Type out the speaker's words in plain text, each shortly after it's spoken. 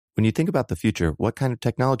When you think about the future, what kind of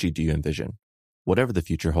technology do you envision? Whatever the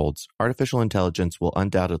future holds, artificial intelligence will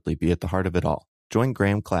undoubtedly be at the heart of it all. Join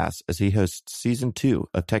Graham Class as he hosts Season 2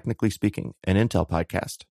 of Technically Speaking, an Intel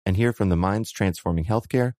podcast, and hear from the minds transforming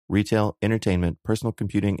healthcare, retail, entertainment, personal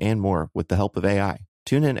computing, and more with the help of AI.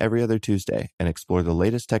 Tune in every other Tuesday and explore the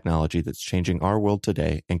latest technology that's changing our world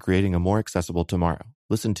today and creating a more accessible tomorrow.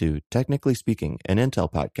 Listen to Technically Speaking, an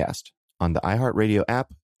Intel podcast on the iHeartRadio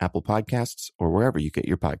app, Apple Podcasts, or wherever you get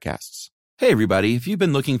your podcasts. Hey everybody, if you've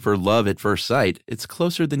been looking for love at first sight, it's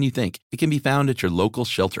closer than you think. It can be found at your local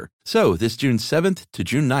shelter. So this June 7th to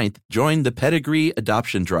June 9th, join the Pedigree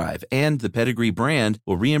Adoption Drive, and the Pedigree brand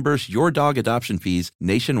will reimburse your dog adoption fees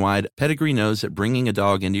nationwide. Pedigree knows that bringing a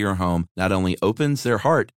dog into your home not only opens their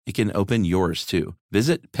heart, it can open yours too.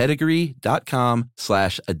 Visit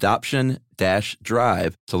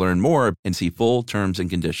pedigree.com/adoption-drive to learn more and see full terms and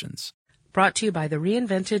conditions. Brought to you by the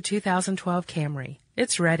reinvented 2012 Camry.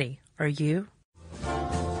 It's ready. Are you?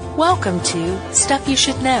 Welcome to Stuff You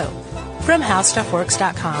Should Know from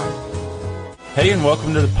HowStuffWorks.com. Hey, and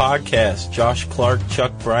welcome to the podcast. Josh Clark,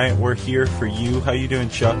 Chuck Bryant, we're here for you. How you doing,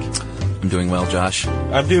 Chuck? I'm doing well, Josh.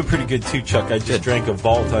 I'm doing pretty good too, Chuck. I just drank a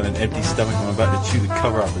Vault on an empty stomach. I'm about to chew the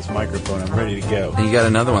cover off this microphone. I'm ready to go. And you got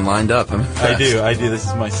another one lined up. I do. This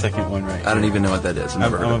is my second one right now. I don't even know what that is.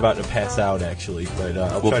 I'm about to pass out, actually, but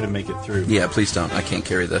I'll try to make it through. Yeah, please don't. I can't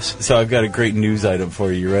carry this. So I've got a great news item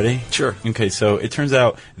for you. You ready? Sure. Okay, so it turns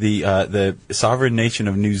out the sovereign nation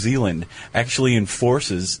of New Zealand actually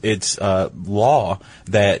enforces its law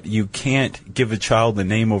that you can't give a child a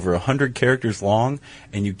name over 100 characters long,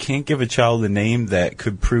 and you can't give a child a name that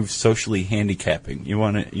could prove socially handicapping. You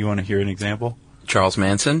want to hear an example? Charles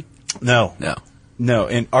Manson? No. No.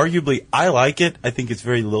 And arguably, I like it. I think it's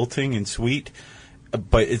very lilting and sweet,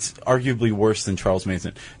 but it's arguably worse than Charles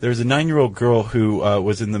Manson. There's a 9-year-old girl who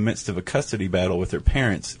was in the midst of a custody battle with her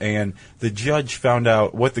parents, and the judge found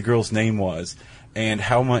out what the girl's name was and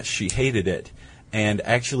how much she hated it, and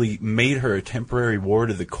actually made her a temporary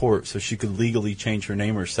ward of the court so she could legally change her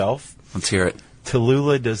name herself. Let's hear it.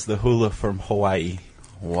 Tallulah does the hula from Hawaii.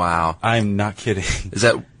 Wow. I'm not kidding. Is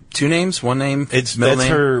that two names? One name? That's middle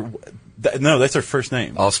name? That's her first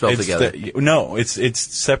name. All spelled together. It's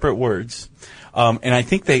separate words. And I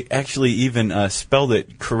think they actually even spelled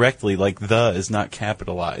it correctly, like the is not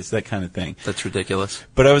capitalized, that kind of thing. That's ridiculous.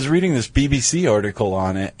 But I was reading this BBC article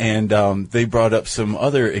on it, and they brought up some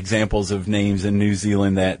other examples of names in New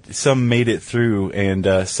Zealand that some made it through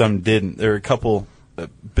and some didn't. There are a couple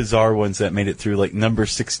bizarre ones that made it through, like number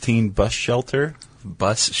 16 bus shelter.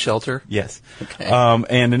 Bus shelter? Yes. Okay.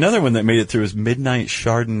 And another one that made it through is Midnight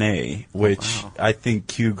Chardonnay, which I think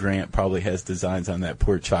Hugh Grant probably has designs on that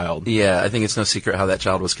poor child. Yeah, I think it's no secret how that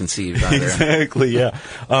child was conceived either. Exactly, yeah.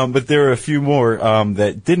 But there are a few more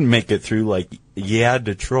that didn't make it through, like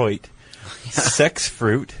Detroit, Sex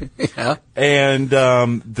Fruit, yeah, and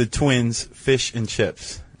the twins, Fish and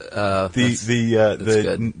Chips. The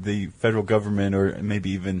federal government or maybe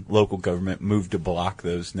even local government moved to block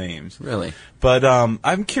those names. Really? But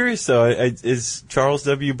I'm curious though. Is Charles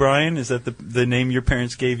W. Bryan? Is that the name your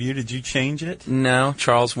parents gave you? Did you change it? No,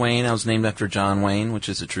 Charles Wayne. I was named after John Wayne, which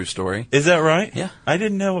is a true story. Is that right? Yeah. I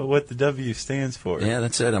didn't know what the W stands for. Yeah,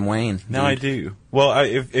 that's it. I'm Wayne. Now I do. Well,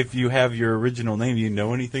 if you have your original name, do you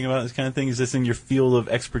know anything about this kind of thing? Is this in your field of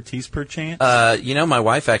expertise, perchance? My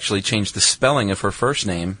wife actually changed the spelling of her first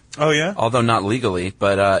name. Oh, yeah? Although not legally,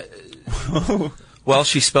 but, well,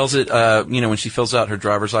 she spells it, when she fills out her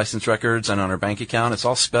driver's license records and on her bank account, it's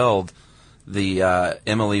all spelled the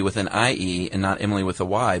Emily with an I-E and not Emily with a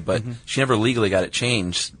Y, but she never legally got it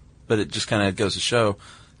changed, but it just kind of goes to show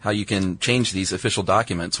how you can change these official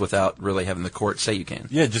documents without really having the court say you can.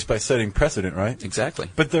 Yeah, just by setting precedent, right? Exactly.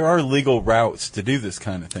 But there are legal routes to do this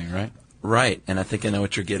kind of thing, right? Right, and I think I know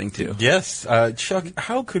what you're getting to. Yes. Chuck,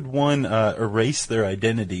 how could one erase their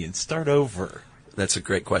identity and start over? That's a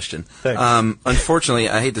great question. Thanks. Unfortunately,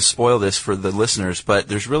 I hate to spoil this for the listeners, but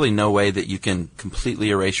there's really no way that you can completely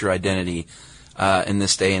erase your identity in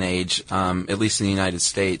this day and age, at least in the United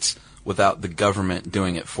States, without the government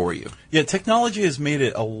doing it for you. Yeah, technology has made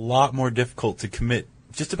it a lot more difficult to commit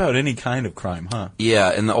just about any kind of crime, huh?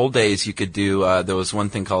 Yeah, in the old days you could do, there was one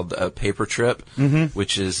thing called a paper trip,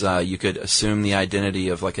 which is you could assume the identity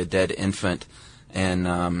of like a dead infant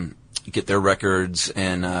and get their records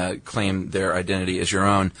and claim their identity as your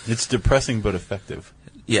own. It's depressing but effective.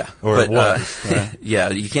 Yeah. Or but, it was. Right? Yeah,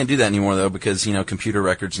 you can't do that anymore, though, because, computer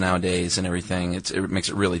records nowadays and everything, it makes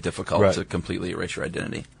it really difficult to completely erase your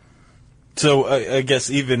identity. So I guess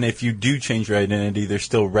even if you do change your identity, there's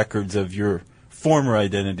still records of your former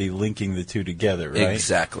identity linking the two together, right?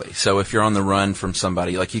 Exactly. So if you're on the run from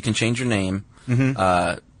somebody, like you can change your name,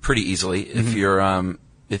 pretty easily.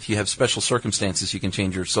 If you have special circumstances, you can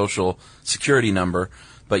change your social security number,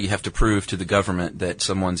 but you have to prove to the government that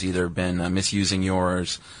someone's either been misusing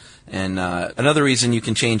yours. And another reason you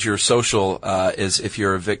can change your social is if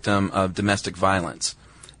you're a victim of domestic violence,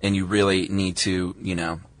 and you really need to,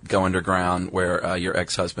 go underground where your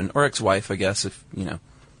ex-husband or ex-wife, I guess, if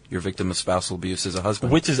you're a victim of spousal abuse as a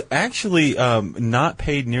husband. Which is actually not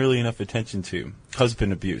paid nearly enough attention to,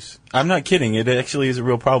 husband abuse. I'm not kidding. It actually is a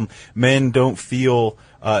real problem. Men don't feel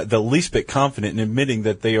the least bit confident in admitting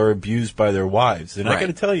that they are abused by their wives. And I got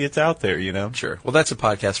to tell you, it's out there, Sure. Well, that's a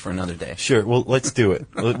podcast for another day. Sure. Well, let's do it.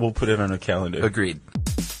 We'll put it on our calendar. Agreed.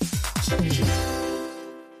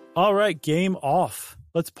 All right, game off.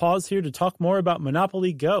 Let's pause here to talk more about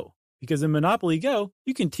Monopoly Go. Because in Monopoly Go,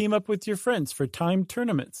 you can team up with your friends for timed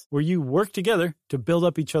tournaments where you work together to build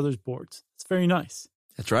up each other's boards. It's very nice.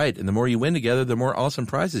 That's right. And the more you win together, the more awesome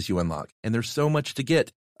prizes you unlock. And there's so much to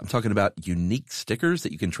get. I'm talking about unique stickers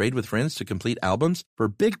that you can trade with friends to complete albums for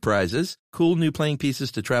big prizes, cool new playing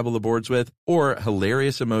pieces to travel the boards with, or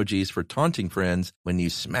hilarious emojis for taunting friends when you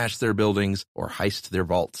smash their buildings or heist their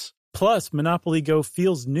vaults. Plus, Monopoly Go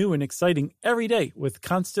feels new and exciting every day with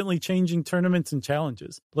constantly changing tournaments and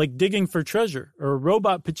challenges, like digging for treasure or a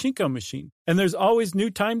robot pachinko machine. And there's always new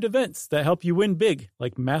timed events that help you win big,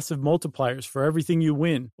 like massive multipliers for everything you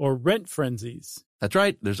win or rent frenzies. That's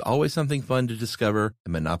right. There's always something fun to discover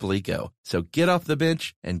in Monopoly Go. So get off the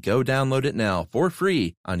bench and go download it now for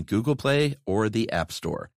free on Google Play or the App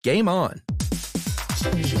Store. Game on!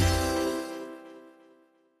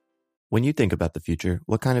 When you think about the future,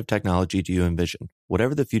 what kind of technology do you envision?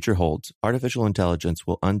 Whatever the future holds, artificial intelligence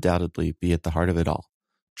will undoubtedly be at the heart of it all.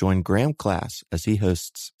 Join Graham Class as he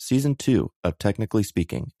hosts Season 2 of Technically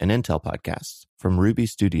Speaking, an Intel podcast from Ruby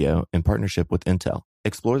Studio in partnership with Intel.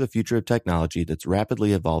 Explore the future of technology that's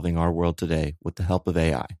rapidly evolving our world today with the help of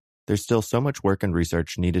AI. There's still so much work and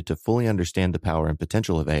research needed to fully understand the power and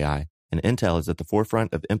potential of AI, and Intel is at the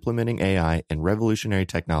forefront of implementing AI and revolutionary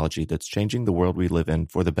technology that's changing the world we live in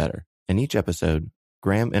for the better. In each episode,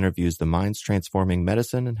 Graham interviews the minds transforming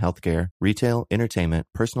medicine and healthcare, retail, entertainment,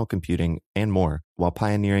 personal computing, and more, while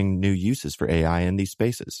pioneering new uses for AI in these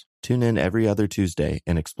spaces. Tune in every other Tuesday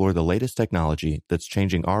and explore the latest technology that's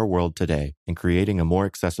changing our world today and creating a more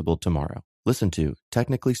accessible tomorrow. Listen to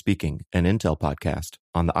Technically Speaking, an Intel podcast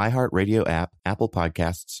on the iHeartRadio app, Apple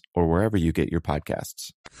Podcasts, or wherever you get your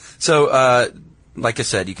podcasts. So, like I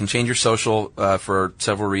said, you can change your social for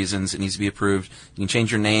several reasons. It needs to be approved. You can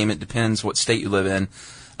change your name. It depends what state you live in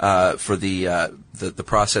for the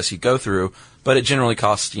process you go through. But it generally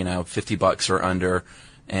costs, $50 or under.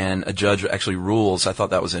 And a judge actually rules, I thought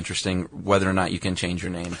that was interesting, whether or not you can change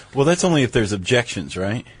your name. Well, that's only if there's objections,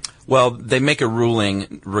 right? Well, they make a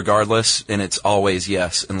ruling regardless, and it's always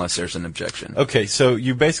yes unless there's an objection. Okay, so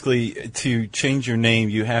you basically, to change your name,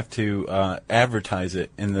 you have to advertise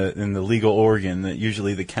it in the legal organ,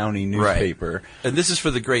 usually the county newspaper. Right. And this is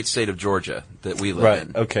for the great state of Georgia that we live in.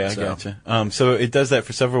 Right, okay, I gotcha. So it does that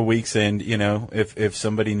for several weeks, and, if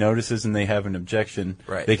somebody notices and they have an objection,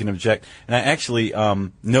 right, they can object. And I actually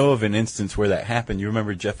know of an instance where that happened. You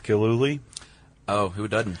remember Jeff Gillooly? Oh, who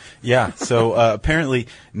doesn't? Yeah. So apparently,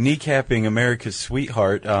 kneecapping America's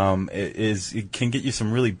sweetheart it can get you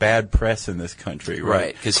some really bad press in this country, right?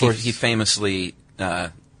 Right. Because he famously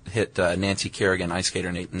hit Nancy Kerrigan, ice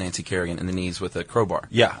skater Nancy Kerrigan, in the knees with a crowbar.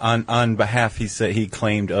 Yeah. On behalf, he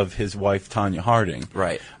claimed of his wife Tanya Harding,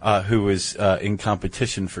 right? Who was in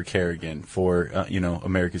competition for Kerrigan for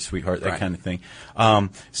America's sweetheart, that right, kind of thing.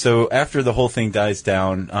 So after the whole thing dies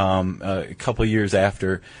down, a couple years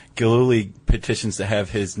after, Gillooly petitions to have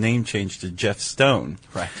his name changed to Jeff Stone.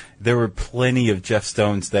 Right. There were plenty of Jeff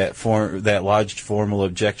Stones that lodged formal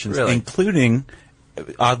objections, really? Including,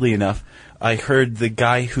 oddly enough, I heard the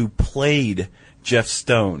guy who played Jeff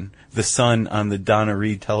Stone, the son on the Donna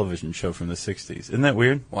Reed television show from the 60s. Isn't that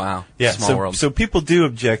weird? Wow. Yeah. Small world. So people do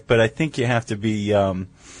object, but I think you have to be a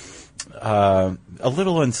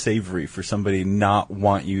little unsavory for somebody not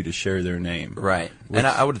want you to share their name. Right. And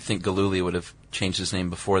I would think Gillooly would have changed his name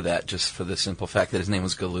before that, just for the simple fact that his name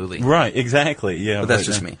was Gillooly. Right. Exactly. Yeah. But that's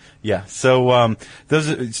just me. Yeah. So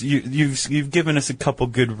you've given us a couple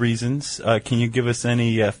good reasons. Can you give us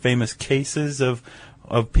any famous cases of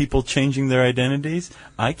people changing their identities?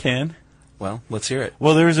 I can. Well, let's hear it.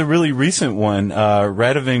 Well, there's a really recent one.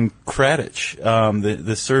 Radovan Kradic,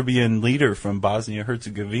 the Serbian leader from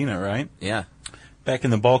Bosnia-Herzegovina, right? Yeah. Back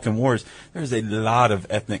in the Balkan Wars, there's a lot of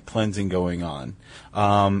ethnic cleansing going on.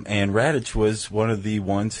 And Radic was one of the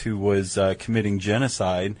ones who was committing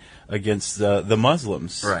genocide against the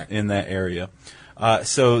Muslims right, in that area.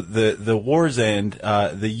 So the war's end,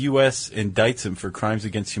 the U.S. indicts him for crimes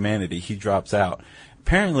against humanity. He drops out.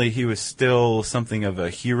 Apparently, he was still something of a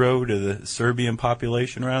hero to the Serbian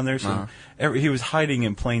population around there. So he was hiding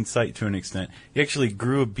in plain sight to an extent. He actually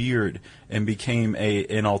grew a beard and became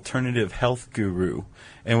an alternative health guru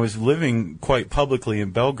and was living quite publicly in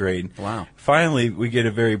Belgrade. Wow. Finally, we get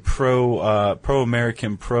a very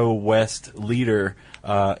pro-American, pro-West leader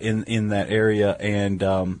in that area, and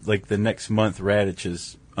like the next month, Radic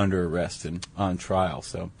is under arrest and on trial.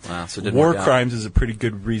 So, wow, so it didn't war work out. crimes is a pretty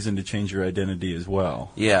good reason to change your identity as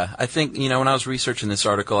well. Yeah, I think, when I was researching this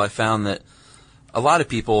article, I found that a lot of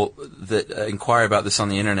people that inquire about this on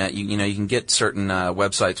the internet, you can get certain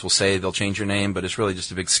websites will say they'll change your name, but it's really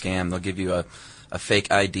just a big scam. They'll give you a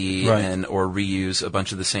fake ID Right. or reuse a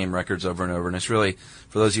bunch of the same records over and over. And it's really,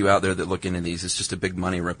 for those of you out there that look into these, it's just a big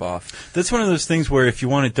money ripoff. That's one of those things where if you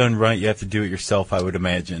want it done right, you have to do it yourself, I would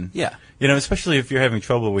imagine. Yeah. Especially if you're having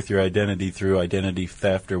trouble with your identity through identity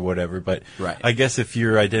theft or whatever. But Right. I guess if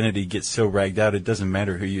your identity gets so ragged out, it doesn't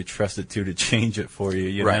matter who you trust it to change it for you,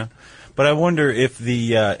 you Right. know? But I wonder if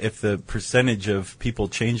the percentage of people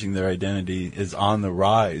changing their identity is on the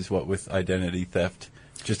rise, what with identity theft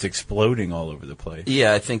just exploding all over the place.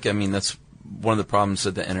 Yeah, I think, that's one of the problems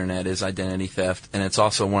of the internet is identity theft, and it's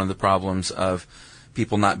also one of the problems of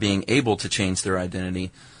people not being able to change their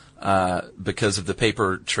identity because of the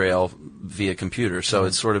paper trail via computer. So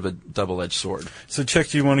it's sort of a double-edged sword. So, Chuck,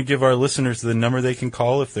 do you want to give our listeners the number they can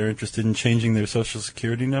call if they're interested in changing their Social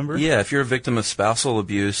Security number? Yeah, if you're a victim of spousal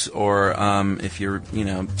abuse or if your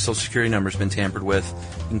Social Security number's been tampered with,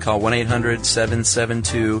 you can call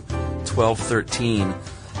 1-800-772-1213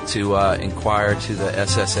 to inquire to the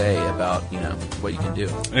SSA about, what you can do.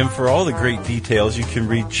 And for all the great details, you can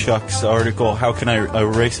read Chuck's article, How Can I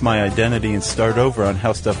Erase My Identity and Start Over, on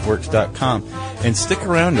HowStuffWorks.com. And stick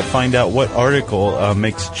around to find out what article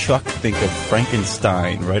makes Chuck think of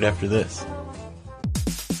Frankenstein right after this.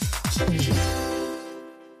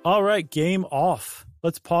 All right, game off.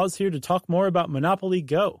 Let's pause here to talk more about Monopoly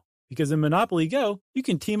Go. Because in Monopoly Go, you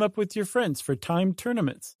can team up with your friends for timed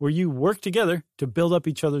tournaments where you work together to build up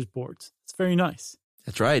each other's boards. It's very nice.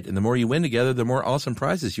 That's right. And the more you win together, the more awesome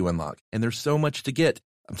prizes you unlock. And there's so much to get.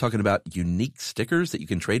 I'm talking about unique stickers that you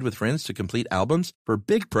can trade with friends to complete albums for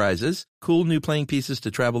big prizes, cool new playing pieces to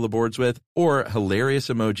travel the boards with, or hilarious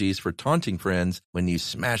emojis for taunting friends when you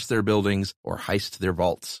smash their buildings or heist their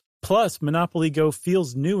vaults. Plus, Monopoly Go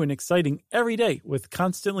feels new and exciting every day with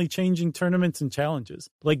constantly changing tournaments and challenges,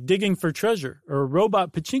 like digging for treasure or a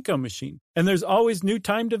robot pachinko machine. And there's always new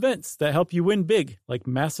timed events that help you win big, like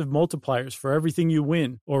massive multipliers for everything you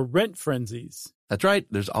win or rent frenzies. That's right.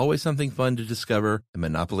 There's always something fun to discover in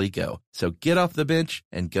Monopoly Go. So get off the bench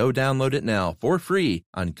and go download it now for free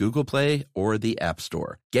on Google Play or the App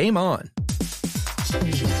Store. Game on!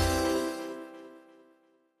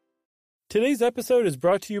 Today's episode is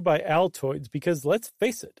brought to you by Altoids because, let's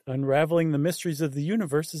face it, unraveling the mysteries of the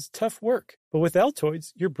universe is tough work. But with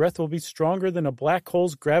Altoids, your breath will be stronger than a black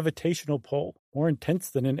hole's gravitational pull, more intense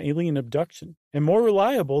than an alien abduction, and more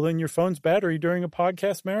reliable than your phone's battery during a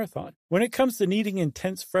podcast marathon. When it comes to needing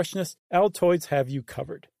intense freshness, Altoids have you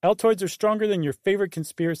covered. Altoids are stronger than your favorite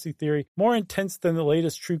conspiracy theory, more intense than the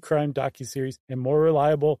latest true crime docuseries, and more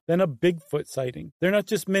reliable than a Bigfoot sighting. They're not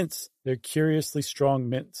just mints, they're curiously strong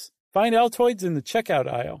mints. Find Altoids in the checkout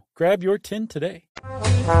aisle. Grab your tin today.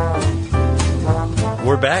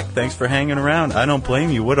 We're back. Thanks for hanging around. I don't blame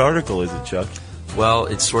you. What article is it, Chuck? Well,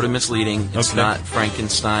 it's sort of misleading. It's Okay. not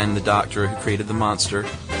Frankenstein, the doctor who created the monster,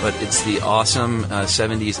 but it's the awesome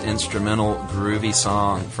 70s instrumental groovy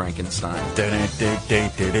song, Frankenstein. That's That's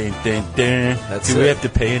Do we it. have to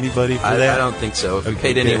pay anybody for I that? don't think so. If we Okay,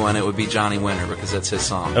 paid good. anyone, it would be Johnny Winter because that's his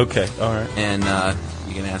song. Okay, all right. And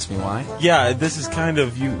you can ask me why? Yeah, this is kind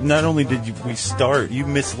of you. Not only did we start, you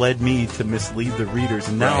misled me to mislead the readers,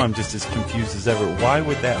 and now Right. I'm just as confused as ever. Why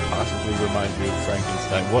would that possibly remind you of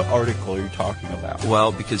Frankenstein? What article are you talking about?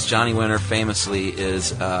 Well, because Johnny Winter famously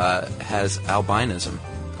has albinism,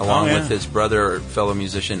 along yeah. with his brother, fellow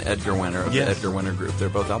musician Edgar Winter of Yes. the Edgar Winter Group. They're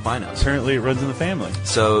both albinos. Apparently, it runs in the family.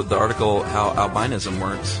 So the article, How Albinism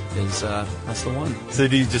Works, is that's the one. So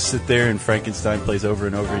do you just sit there and Frankenstein plays over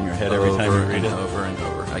and over in your head every time you read it? Over and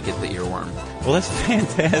over. I get the earworm. Well, that's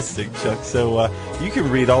fantastic, Chuck. So you can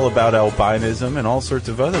read all about albinism and all sorts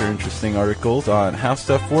of other interesting articles on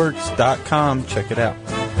HowStuffWorks.com. Check it out.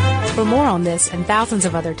 For more on this and thousands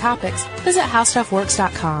of other topics, visit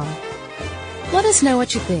HowStuffWorks.com. Let us know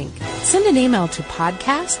what you think. Send an email to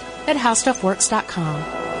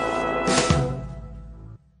podcast@HowStuffWorks.com.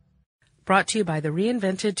 Brought to you by the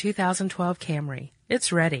reinvented 2012 Camry.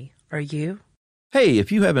 It's ready. Are you? Hey,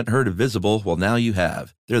 if you haven't heard of Visible, well, now you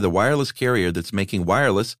have. They're the wireless carrier that's making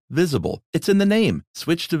wireless visible. It's in the name.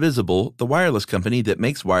 Switch to Visible, the wireless company that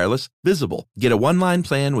makes wireless visible. Get a one-line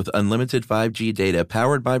plan with unlimited 5G data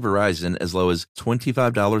powered by Verizon as low as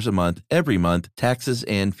 $25 a month, every month, taxes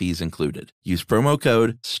and fees included. Use promo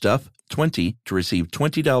code STUFF20 to receive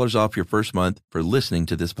 $20 off your first month for listening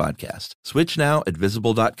to this podcast. Switch now at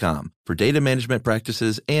Visible.com. For data management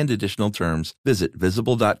practices and additional terms, visit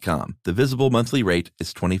Visible.com. The Visible monthly rate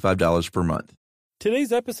is $25 per month.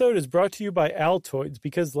 Today's episode is brought to you by Altoids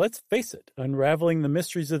because, let's face it, unraveling the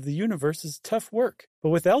mysteries of the universe is tough work.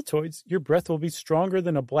 But with Altoids, your breath will be stronger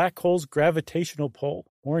than a black hole's gravitational pull,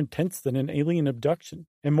 more intense than an alien abduction,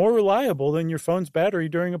 and more reliable than your phone's battery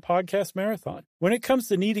during a podcast marathon. When it comes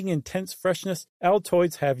to needing intense freshness,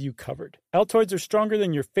 Altoids have you covered. Altoids are stronger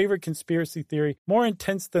than your favorite conspiracy theory, more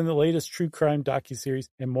intense than the latest true crime docuseries,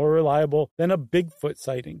 and more reliable than a Bigfoot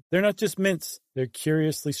sighting. They're not just mints, they're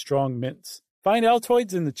curiously strong mints. Find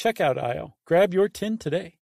Altoids in the checkout aisle. Grab your tin today.